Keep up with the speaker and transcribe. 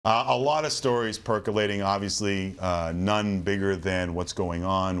A lot of stories percolating, obviously, none bigger than what's going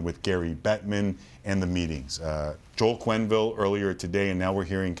on with Gary Bettman and the meetings. Joel Quenneville earlier today, and now we're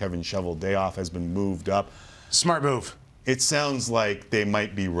hearing Kevin Cheveldayoff has been moved up. Smart move. It sounds like they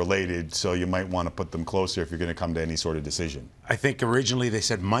might be related, so you might want to put them closer if you're going to come to any sort of decision. I think originally they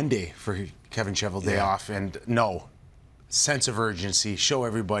said Monday for Kevin Cheveldayoff, and no, sense of urgency, show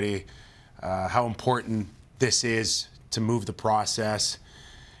everybody how important this is to move the process.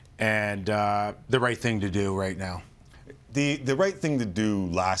 And the right thing to do right now. The right thing to do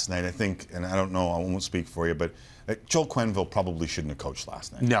last night, I think, and I don't know, I won't speak for you, but Joel Quenneville probably shouldn't have coached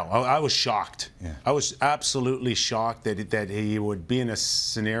last night. No, I was shocked. Yeah. I was absolutely shocked that he would be in a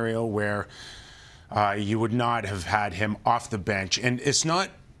scenario where you would not have had him off the bench. And it's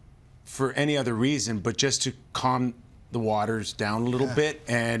not for any other reason, but just to calm the waters down a little bit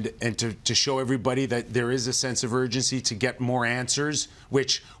and to show everybody that there is a sense of urgency to get more answers,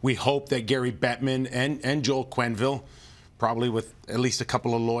 which we hope that Gary Bettman and Joel Quenneville, probably with at least a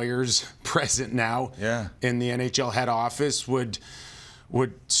couple of lawyers present now in the NHL head office, would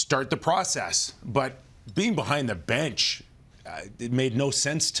start the process. But being behind the bench, it made no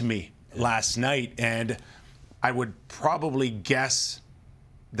sense to me last night, and I would probably guess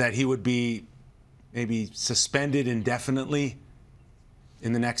that he would be maybe suspended indefinitely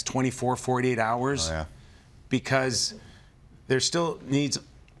in the next 24, 48 hours. Oh, yeah. Because there still needs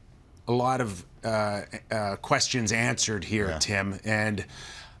a lot of questions answered here, Tim. And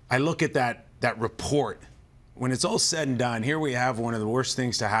I look at that report. When it's all said and done, here we have one of the worst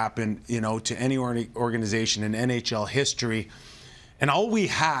things to happen, to any organization in NHL history. And all we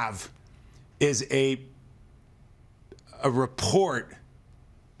have is a report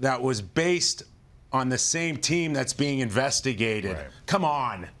that was based on the same team that's being investigated. Right. Come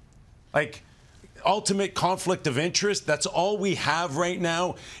on. Like, ultimate conflict of interest, that's all we have right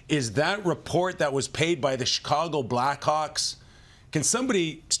now is that report that was paid by the Chicago Blackhawks. Can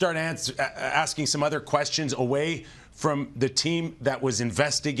somebody start asking some other questions away from the team that was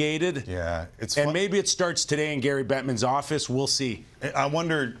investigated? Yeah. And maybe it starts today in Gary Bettman's office. We'll see. I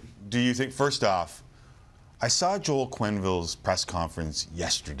wonder, do you think, first off, I saw Joel Quenneville's press conference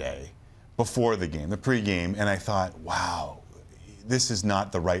yesterday before the game, the pregame, and I thought, wow, this is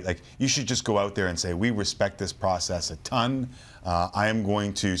not the right, you should just go out there and say, we respect this process a ton. I am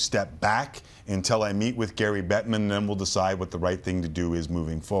going to step back until I meet with Gary Bettman, and then we'll decide what the right thing to do is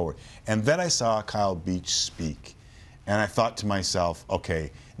moving forward. And then I saw Kyle Beach speak, and I thought to myself, okay,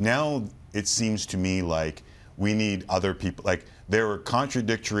 now it seems to me like we need other people. Like, there were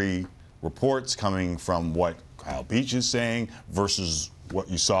contradictory reports coming from what Kyle Beach is saying versus what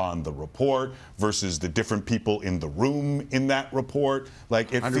you saw in the report versus the different people in the room in that report.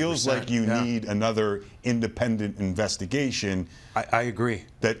 Like, it feels like you need another independent investigation. I agree.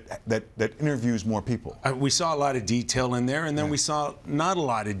 That interviews more people. We saw a lot of detail in there, and then we saw not a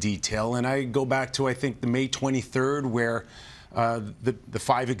lot of detail. And I go back to, I think, the May 23rd, where the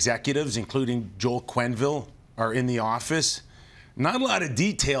 5 executives, including Joel Quenneville, are in the office. Not a lot of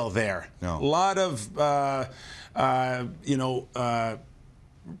detail there. No. A lot of,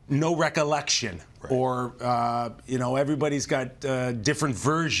 no recollection, or everybody's got different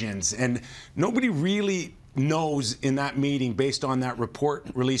versions, and nobody really knows in that meeting, based on that report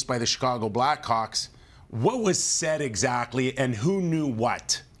released by the Chicago Blackhawks, what was said exactly and who knew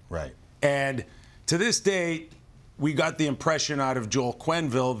what. Right. And to this day, we got the impression out of Joel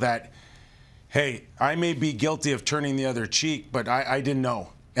Quenneville that, hey, I may be guilty of turning the other cheek, but I didn't know.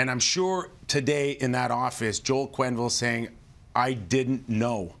 And I'm sure today in that office, Joel Quenneville saying, I didn't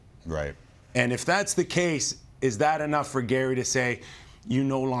know. Right. And if that's the case, is that enough for Gary to say, you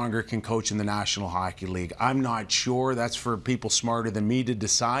no longer can coach in the National Hockey League? I'm not sure. That's for people smarter than me to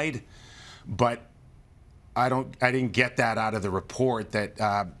decide. But I didn't get that out of the report. That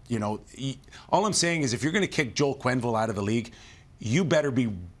all I'm saying is, if you're going to kick Joel Quenneville out of the league, you better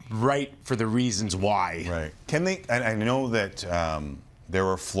be right for the reasons why. Right. Can they? I know that there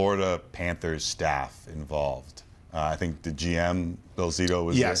were Florida Panthers staff involved. I think the GM, Bill Zito,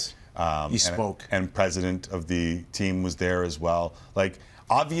 was there. He spoke. And president of the team was there as well. Like,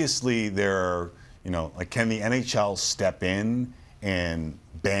 obviously there are, can the NHL step in and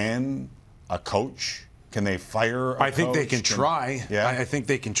ban a coach? Can they fire a coach? I think they can try. Yeah. I think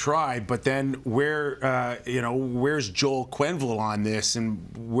they can try. But then where's Joel Quenneville on this? And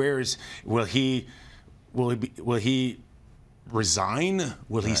will he resign?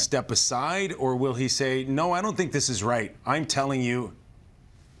 Will he step aside? Or will he say, no, I don't think this is right. I'm telling you,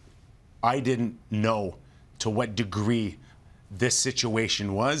 I didn't know to what degree this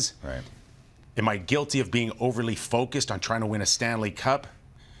situation was. Right. Am I guilty of being overly focused on trying to win a Stanley Cup?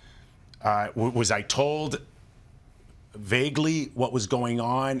 Was I told vaguely what was going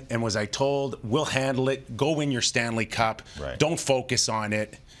on, and was I told, we'll handle it, go win your Stanley Cup, don't focus on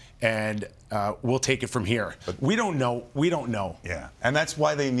it, and we'll take it from here. But we don't know. We don't know. Yeah, and that's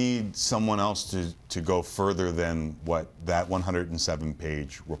why they need someone else to go further than what that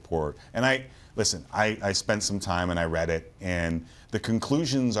 107-page report. And I spent some time and I read it, and the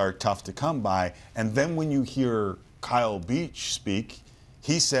conclusions are tough to come by. And then when you hear Kyle Beach speak,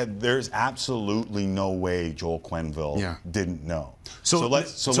 he said there's absolutely no way Joel Quenneville didn't know. So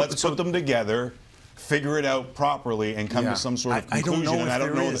let's put them together, figure it out properly, and come to some sort of conclusion. I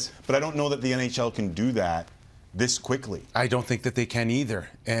don't know but I don't know that the NHL can do that this quickly. I don't think that they can either.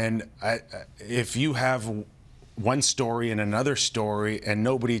 And if you have one story and another story and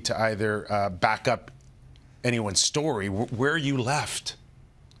nobody to either back up anyone's story, where are you left,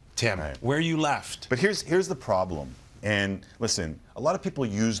 Tim? Where are you left? But here's the problem. And listen, a lot of people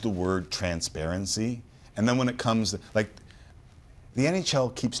use the word transparency, and then when it comes to, like, the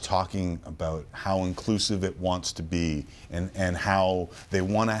NHL keeps talking about how inclusive it wants to be, and how they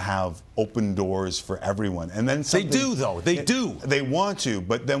want to have open doors for everyone. And then they do, though. They do. They want to,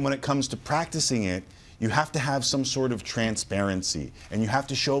 but then when it comes to practicing it, you have to have some sort of transparency, and you have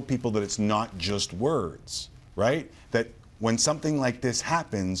to show people that it's not just words, right? That when something like this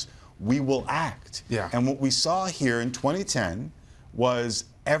happens, we will act. Yeah. And what we saw here in 2010 was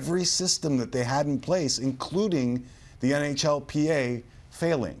every system that they had in place, including the NHLPA,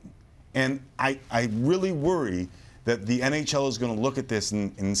 failing. And I really worry that the NHL is going to look at this,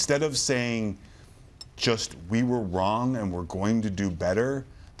 and instead of saying just we were wrong and we're going to do better,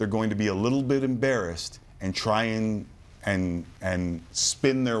 they're going to be a little bit embarrassed and try and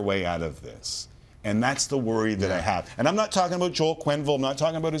spin their way out of this. And that's the worry that I have. And I'm not talking about Joel Quenneville. I'm not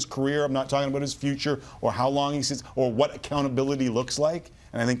talking about his career. I'm not talking about his future or how long he sits or what accountability looks like.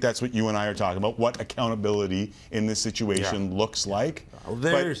 And I think that's what you and I are talking about, what accountability in this situation looks like.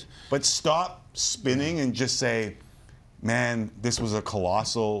 But stop spinning and just say, man, this was a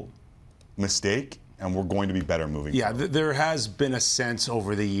colossal mistake, and we're going to be better moving forward. There has been a sense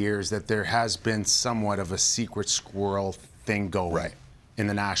over the years that there has been somewhat of a secret squirrel thing going in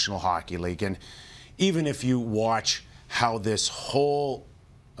the National Hockey League. And even if you watch how this whole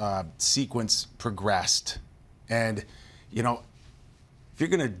sequence progressed, and, you know, if you're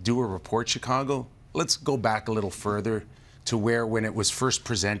going to do a report, Chicago, let's go back a little further to where, when it was first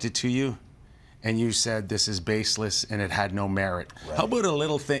presented to you, and you said this is baseless and it had no merit. How about a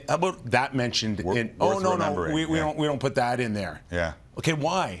little thing? How about that mentioned in? Oh no, we don't put that in there. Yeah. Okay,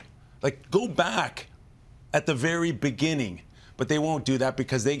 why? Like, go back at the very beginning. But they won't do that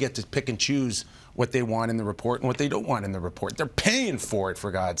because they get to pick and choose what they want in the report and what they don't want in the report. They're paying for it,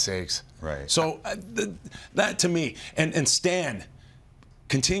 for God's sakes. Right. So that to me, and Stan,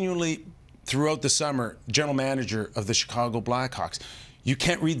 continually throughout the summer, general manager of the Chicago Blackhawks, you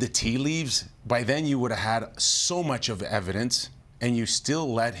can't read the tea leaves. By then you would have had so much of evidence, and you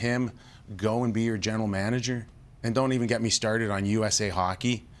still let him go and be your general manager? And don't even get me started on USA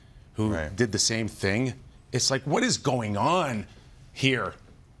Hockey, who did the same thing. It's like, what is going on here?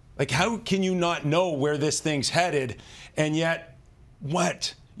 Like, how can you not know where this thing's headed? And yet,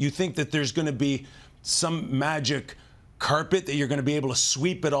 what? You think that there's going to be some magic carpet that you're going to be able to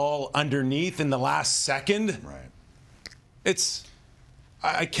sweep it all underneath in the last second? Right.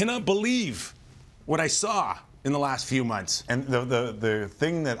 I cannot believe what I saw in the last few months. And the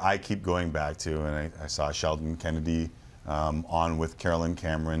thing that I keep going back to, and I saw Sheldon Kennedy on with Carolyn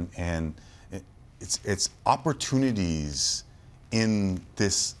Cameron, and it's opportunities in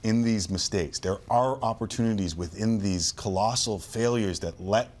these mistakes. There are opportunities within these colossal failures that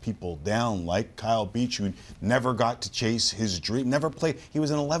let people down, like Kyle Beach, who never got to chase his dream, never played. He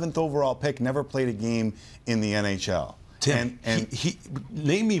was an 11th overall pick, never played a game in the NHL. Tim, he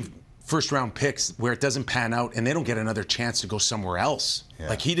name me first-round picks where it doesn't pan out and they don't get another chance to go somewhere else.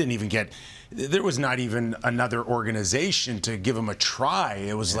 Like, he didn't even get. There was not even another organization to give him a try.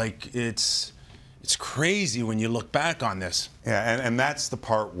 It was like it's crazy when you look back on this. Yeah, and that's the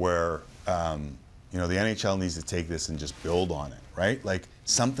part where you know, the NHL needs to take this and just build on it, right? Like,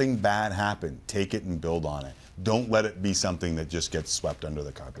 something bad happened, take it and build on it. Don't let it be something that just gets swept under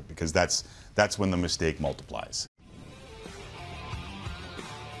the carpet, because that's when the mistake multiplies.